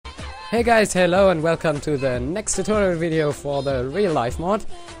Hey guys, hello and welcome to the next tutorial video for the real life mod.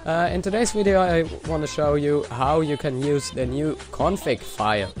 In today's video I want to show you how you can use the new config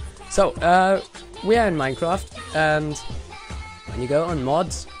file. So we are in Minecraft, and when you go on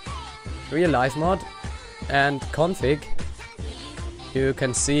mods, real life mod and config, you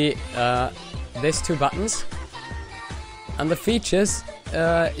can see these two buttons. Under features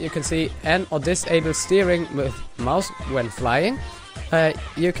you can see N or disable steering with mouse when flying.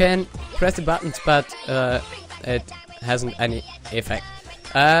 You can press the buttons, but it hasn't any effect.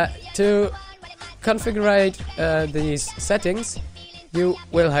 To configure these settings, you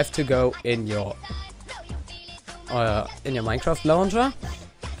will have to go in your Minecraft launcher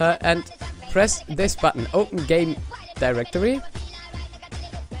and press this button, Open Game Directory.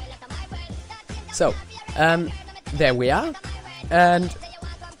 So there we are, and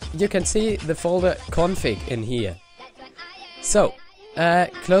you can see the folder config in here. So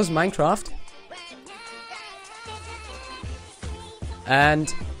close Minecraft,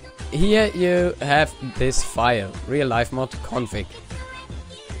 and here you have this file, real life mod config.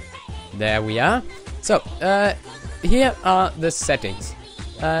 There we are. So here are the settings.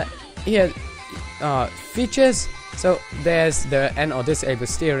 Here are features. So there's the N or disable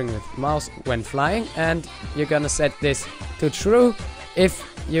steering with mouse when flying, and you're gonna set this to true if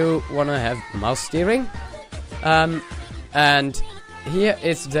you wanna have mouse steering. And here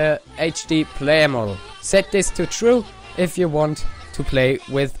is the HD-Playermodel. Set this to true if you want to play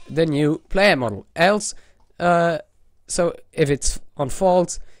with the new player model. Else, so if it's on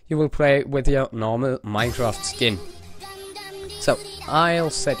false, you will play with your normal Minecraft skin. So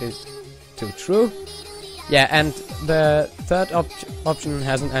I'll set it to true. Yeah, and the third option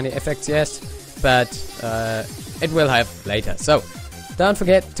hasn't any effects yet, but it will have later. So don't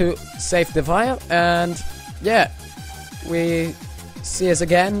forget to save the file, and yeah, we see us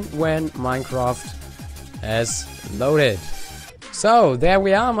again when Minecraft has loaded. So there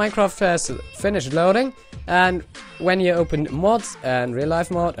we are, Minecraft has finished loading, and when you open mods and real life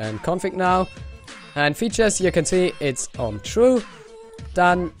mod and config now and features, you can see it's on true.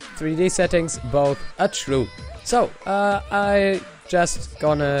 Done 3D settings, both are true. So I just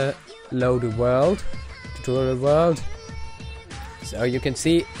gonna load a world, tutorial world, so you can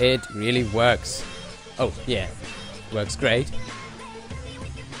see it really works. Oh yeah, works great.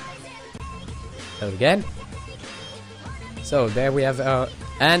 Load again. So there we have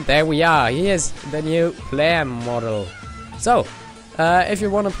and there we are. Here's the new player model. So if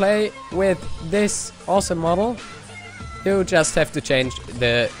you want to play with this awesome model, you just have to change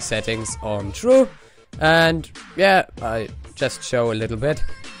the settings on true. And yeah, I just show a little bit.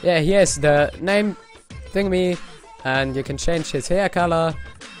 Yeah, here's the name thingy, and you can change his hair color.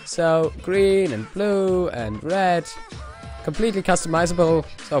 So green and blue and red, completely customizable.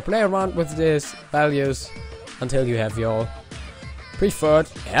 So play around with these values until you have your preferred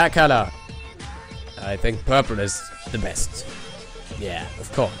hair color. I think purple is the best. Yeah,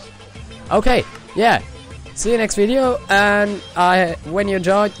 of course. Okay, yeah. See you next video, and when you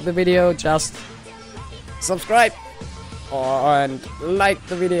enjoyed the video, just subscribe and like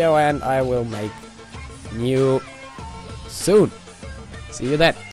the video, and I will make new soon. See you then.